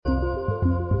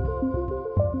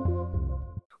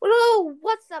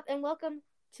and welcome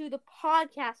to the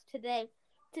podcast today.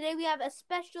 Today we have a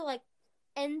special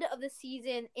end of the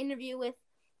season interview with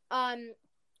a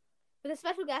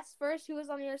special guest. First, who is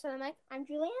on the other side of the mic? I'm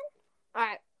Julianne. All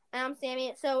right, and I'm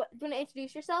Sammy. So, do you want to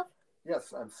introduce yourself?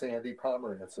 Yes, I'm Sandy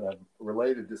Pomerantz. I'm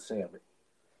related to Sammy.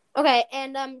 Okay,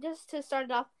 and just to start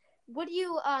it off, what do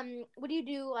you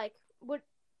do? What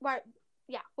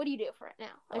do you do for it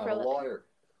now? I'm a lawyer.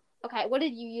 Okay, what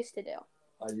did you used to do?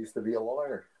 I used to be a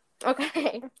lawyer.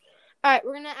 Okay. All right,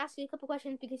 we're going to ask you a couple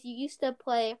questions because you used to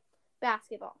play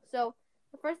basketball. So,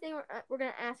 the first thing we're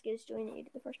going to ask is, Julian, you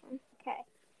do the first one. Okay.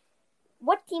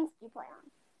 What teams did you play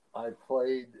on? I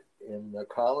played in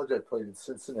college. I played in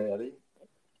Cincinnati.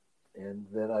 And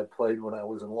then I played when I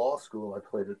was in law school. I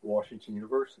played at Washington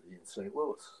University in St.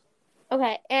 Louis.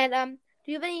 Okay, and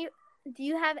do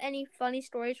you have any funny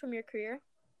stories from your career?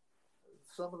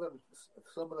 Some of them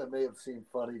may have seemed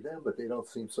funny then, but they don't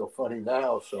seem so funny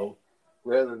now. So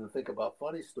rather than think about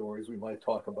funny stories, we might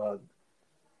talk about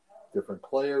different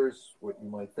players, what you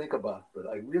might think about. But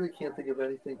I really can't think of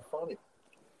anything funny.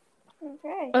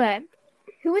 Okay.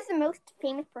 Who is the most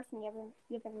famous person you've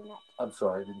ever met? I'm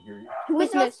sorry, I didn't hear you. Who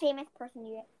is the most famous person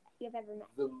you've ever met?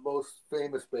 The most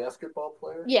famous basketball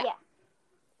player? Yeah.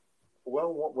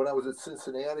 Well, when I was at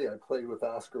Cincinnati, I played with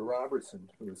Oscar Robertson,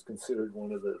 who is considered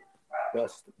one of the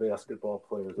best basketball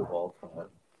players of all time.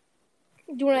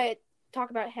 Do you want to talk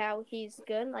about how he's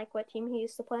good, like what team he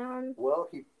used to play on? Well,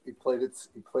 he played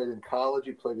in college.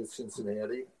 He played at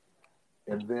Cincinnati,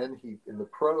 and then in the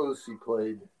pros he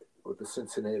played with the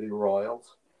Cincinnati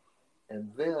Royals,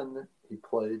 and then he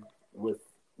played with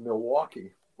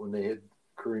Milwaukee when they had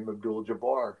Kareem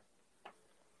Abdul-Jabbar.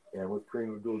 And with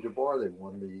Kareem Abdul-Jabbar, they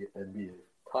won the NBA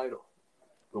title.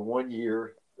 The one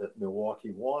year that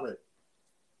Milwaukee won it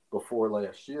before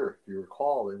last year, if you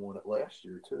recall, they won it last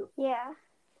year too. Yeah.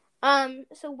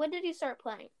 So when did you start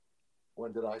playing?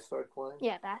 When did I start playing?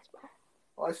 Yeah, basketball.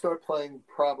 I started playing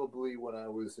probably when I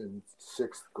was in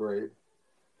 6th grade.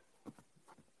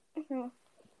 Mm-hmm.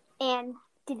 And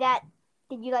did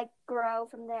you grow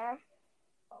from there?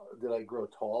 Did I grow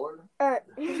taller? Or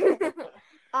did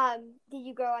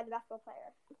you grow as a basketball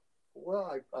player?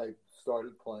 Well, I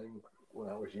started playing when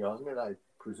I was young, and I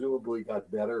presumably got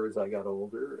better as I got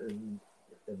older, and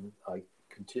I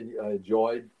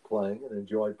enjoyed playing and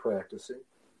enjoyed practicing,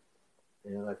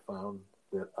 and I found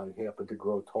that I happened to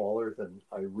grow taller than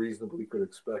I reasonably could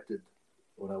expect it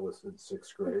when I was in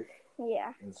 6th grade.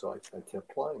 Yeah. And so I kept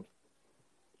playing.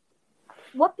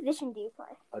 What position do you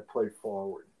play? I played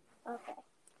forward. Okay.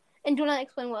 And do you want to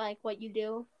explain what you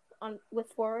do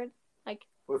with forward?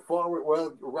 With forward,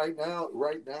 well, right now,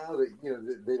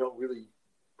 they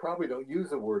probably don't use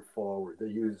the word forward. They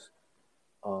use,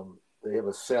 they have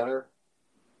a center,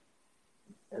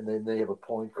 and then they have a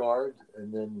point guard,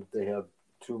 and then they have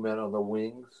 2 men on the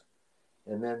wings,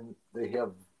 and then they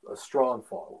have a strong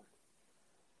forward.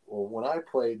 Well, when I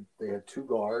played, they had 2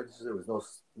 guards. There was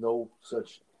no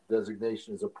such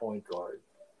designation as a point guard.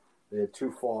 They had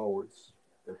 2 forwards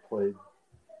that played.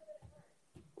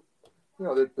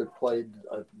 They played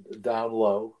down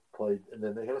low, and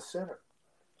then they had a center.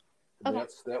 And okay.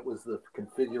 That was the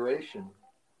configuration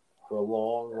for a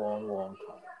long, long, long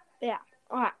time. Yeah.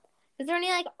 All right. Is there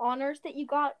any honors that you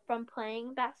got from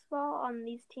playing basketball on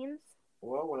these teams?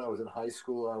 Well, when I was in high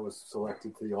school, I was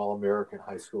selected to the All-American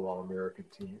high school All-American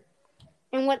team.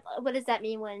 And what does that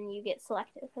mean when you get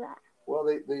selected for that? Well,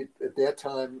 they at that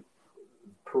time,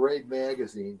 Parade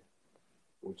Magazine,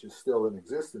 which is still in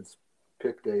existence,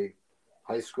 picked a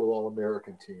high school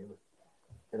All-American team,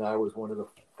 and I was one of the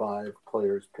 5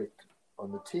 players picked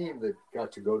on the team that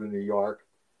got to go to New York.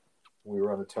 We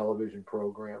were on a television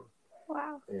program.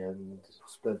 Wow. And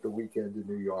spent the weekend in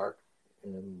New York,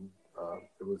 and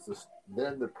it was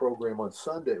then the program on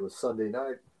Sunday. It was Sunday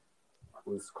night.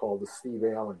 Was called the Steve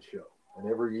Allen Show, and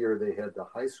every year they had the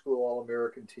high school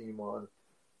All-American team on,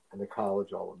 and the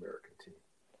college All-American team.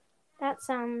 That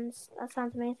sounds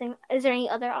amazing. Is there any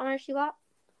other honors you got?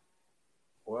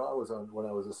 Well, I was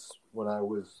when I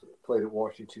played at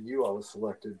Washington U. I was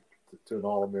selected to an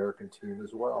All-American team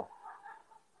as well,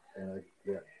 and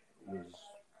that was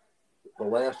the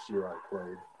last year I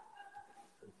played.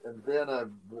 And then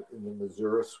I'm in the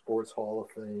Missouri Sports Hall of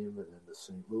Fame, and in the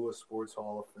St. Louis Sports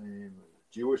Hall of Fame, and the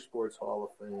Jewish Sports Hall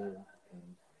of Fame, and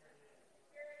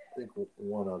I think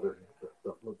one other.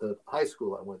 The high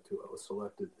school I went to, I was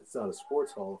selected. It's not a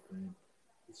Sports Hall of Fame.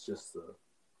 It's just the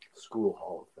School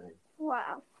Hall of Fame.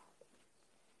 Wow.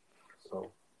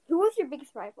 So. Who was your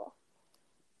biggest rival?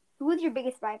 Well,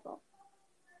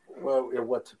 at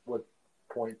what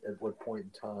point in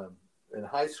time? In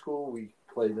high school, we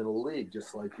played in a league,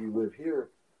 just like you live here.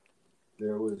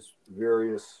 there was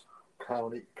various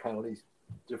counties,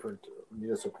 different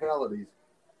municipalities,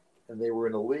 and they were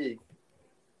in a league.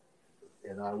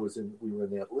 And we were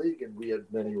in that league, and we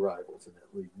had many rivals in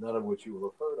that league, none of which you will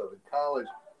have heard of. In college,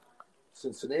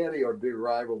 Cincinnati, our big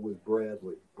rival was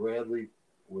Bradley.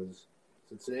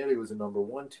 Cincinnati was the number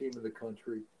one team in the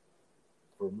country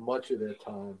for much of that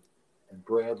time, and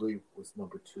Bradley was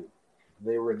number two.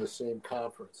 They were in the same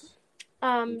conference,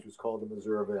 which was called the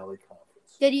Missouri Valley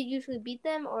Conference. Did you usually beat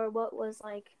them, or what was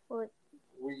like? What?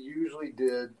 We usually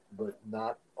did, but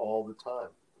not all the time.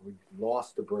 We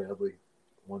lost to Bradley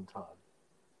one time.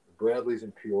 Bradley's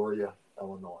in Peoria,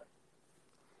 Illinois.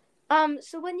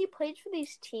 So when you played for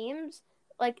these teams,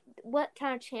 like what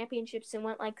kind of championships and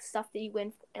what like stuff that you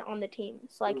win on the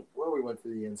teams? Like, well, we went to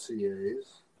the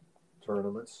NCAAs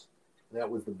tournaments. That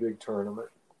was the big tournament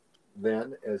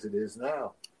then, as it is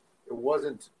now. It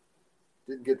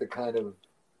didn't get the kind of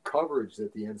coverage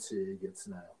that the NCAA gets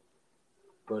now,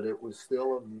 but it was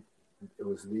still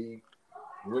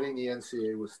winning the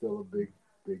NCAA was still a big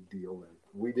deal then.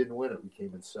 We didn't win it. We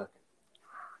came in second.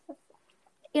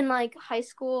 In like high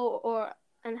school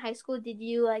did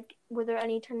you were there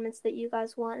any tournaments that you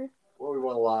guys won? Well, we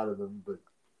won a lot of them, but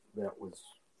that was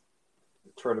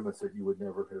the tournaments that you would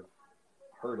never have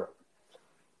heard of.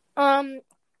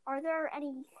 Are there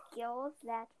any skills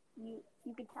that you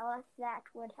could tell us that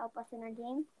would help us in our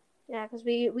game? Yeah, because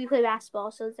we play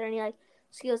basketball, so is there any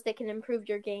skills that can improve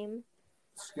your game?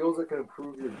 Skills that can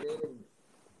improve your game,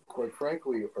 quite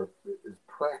frankly, is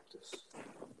practice.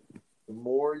 The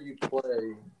more you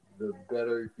play, the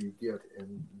better you get.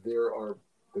 And there are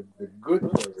the good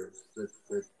players that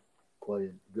play,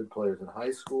 good players in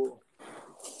high school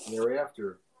and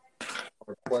thereafter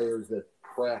are players that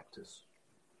practice.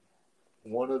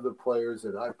 One of the players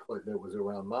that I played that was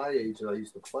around my age that I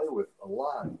used to play with a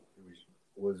lot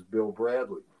was Bill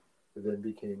Bradley, who then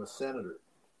became a senator.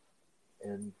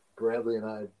 And Bradley and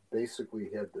I basically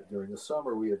during the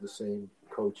summer, we had the same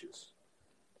coaches.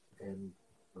 And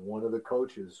one of the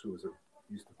coaches who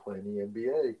used to play in the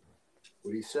NBA,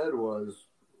 what he said was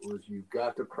you've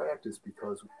got to practice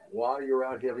because while you're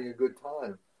out having a good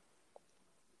time,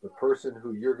 the person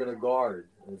who you're going to guard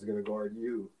and is going to guard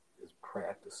you is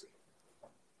practicing.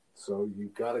 So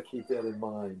you've got to keep that in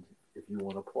mind if you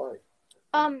want to play.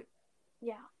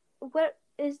 Yeah. What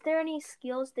is there any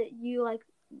skills that you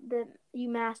that you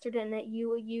mastered and that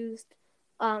you used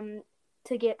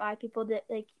to get by people that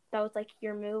that was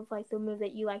your move, the move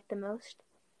that you liked the most?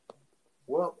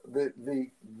 Well,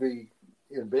 in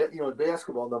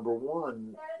basketball, number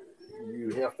one,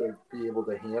 you have to be able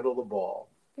to handle the ball,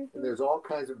 mm-hmm. and there's all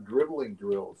kinds of dribbling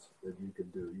drills that you can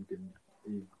do.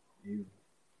 You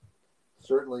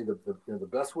certainly the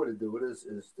best way to do it is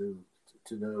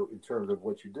to know in terms of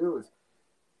what you do is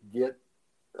get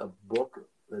a book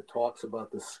that talks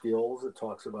about the skills, that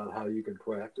talks about how you can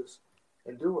practice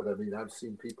and do it. I mean, I've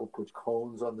seen people put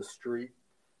cones on the street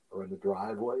or in the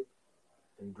driveway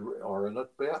or on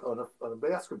a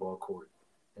basketball court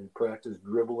and practice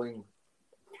dribbling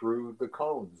through the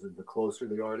cones. And the closer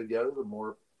they are together, the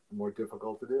more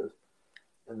difficult it is.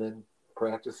 And then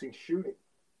practicing shooting.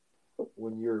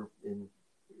 When you're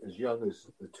as young as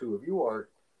the two of you are,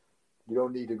 you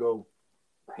don't need to go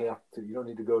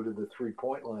to the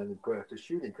 3-point line and practice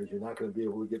shooting because you're not going to be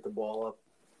able to get the ball up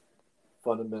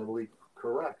fundamentally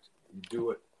correct. You do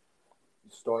it.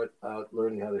 You start out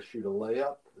learning how to shoot a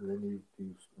layup, and then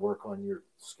you work on your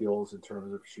skills in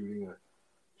terms of shooting a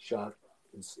shot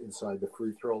inside the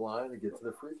free throw line and get to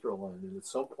the free throw line. And at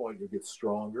some point, you'll get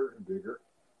stronger and bigger,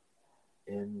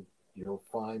 and you'll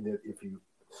find that if you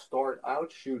start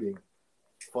out shooting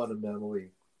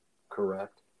fundamentally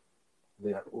correct,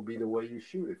 that will be the way you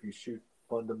shoot. If you shoot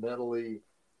fundamentally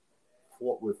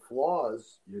with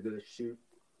flaws, you're going to shoot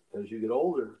as you get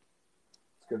older.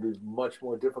 It's going to be much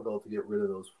more difficult to get rid of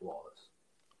those flaws.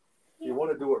 You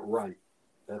want to do it right.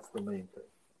 That's the main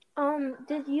thing.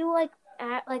 Did you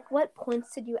what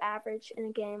points did you average in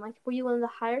a game? Were you one of the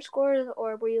higher scorers,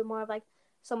 or were you more of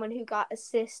someone who got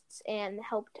assists and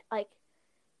helped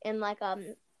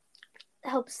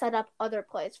help set up other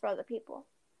plays for other people?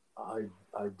 I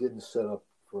didn't set up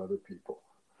for other people.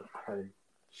 I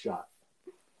shot.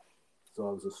 So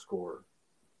I was a scorer.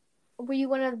 Were you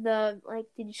one of the,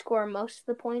 did you score most of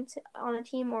the points on a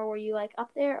team, or were you,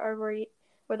 up there, or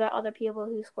were there other people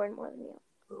who scored more than you?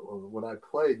 When I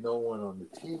played, no one on the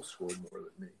team scored more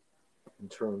than me. In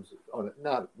terms of,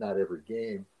 not every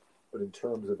game, but in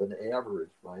terms of an average,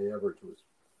 my average was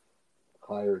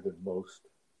higher than most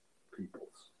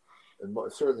people's. And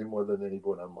certainly more than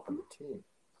anyone on the team.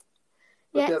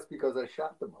 But That's because I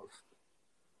shot the most.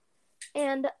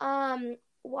 And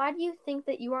why do you think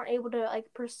that you weren't able to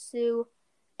like pursue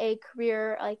a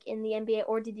career like in the NBA,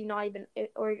 or did you not even,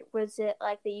 or was it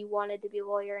like that you wanted to be a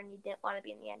lawyer and you didn't want to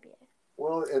be in the NBA?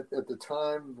 Well, at the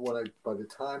time by the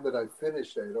time that I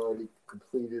finished, I had already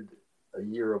completed a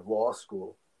year of law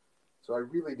school, so I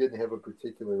really didn't have a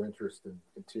particular interest in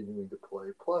continuing to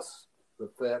play. Plus, the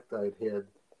fact I'd had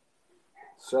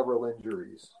several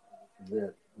injuries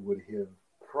that would have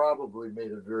probably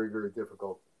made it very, very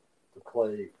difficult to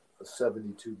play a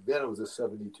 72. Then it was a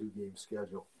 72 game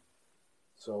schedule,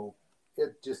 so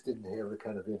it just didn't have the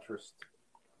kind of interest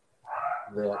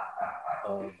that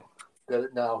that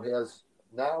it now has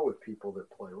now with people that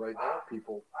play. Right now,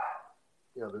 people,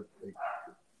 you know,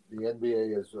 the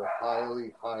NBA is a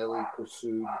highly, highly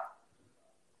pursued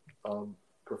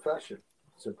profession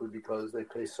simply because they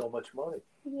pay so much money.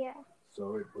 Yeah.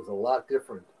 So it was a lot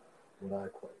different when I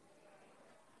played.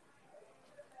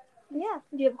 Yeah.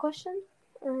 Do you have a question?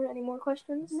 Or any more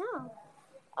questions? No.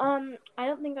 I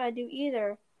don't think I do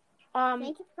either.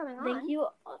 Thank you for coming on. Thank you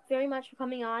very much for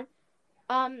coming on.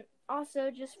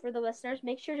 Also, just for the listeners,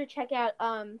 make sure to check out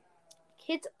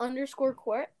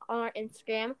kids_court on our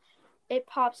Instagram. It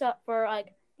pops up for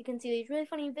like, you can see these really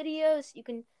funny videos. You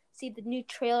can see the new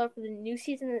trailer for the new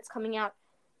season that's coming out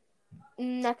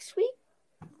next week.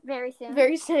 Very soon.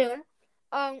 Very soon.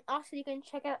 Also, you can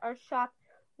check out our shop,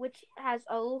 which has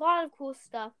a lot of cool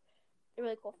stuff.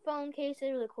 Really cool phone cases,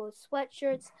 really cool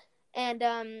sweatshirts, and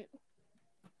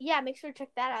yeah, make sure to check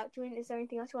that out. Julian, is there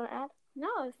anything else you want to add?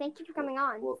 No, thank you for coming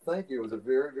on. Well, thank you. It was a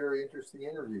very, very interesting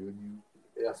interview, and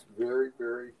you asked very,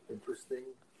 very interesting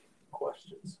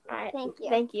questions. All right. Thank you.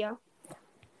 Thank you.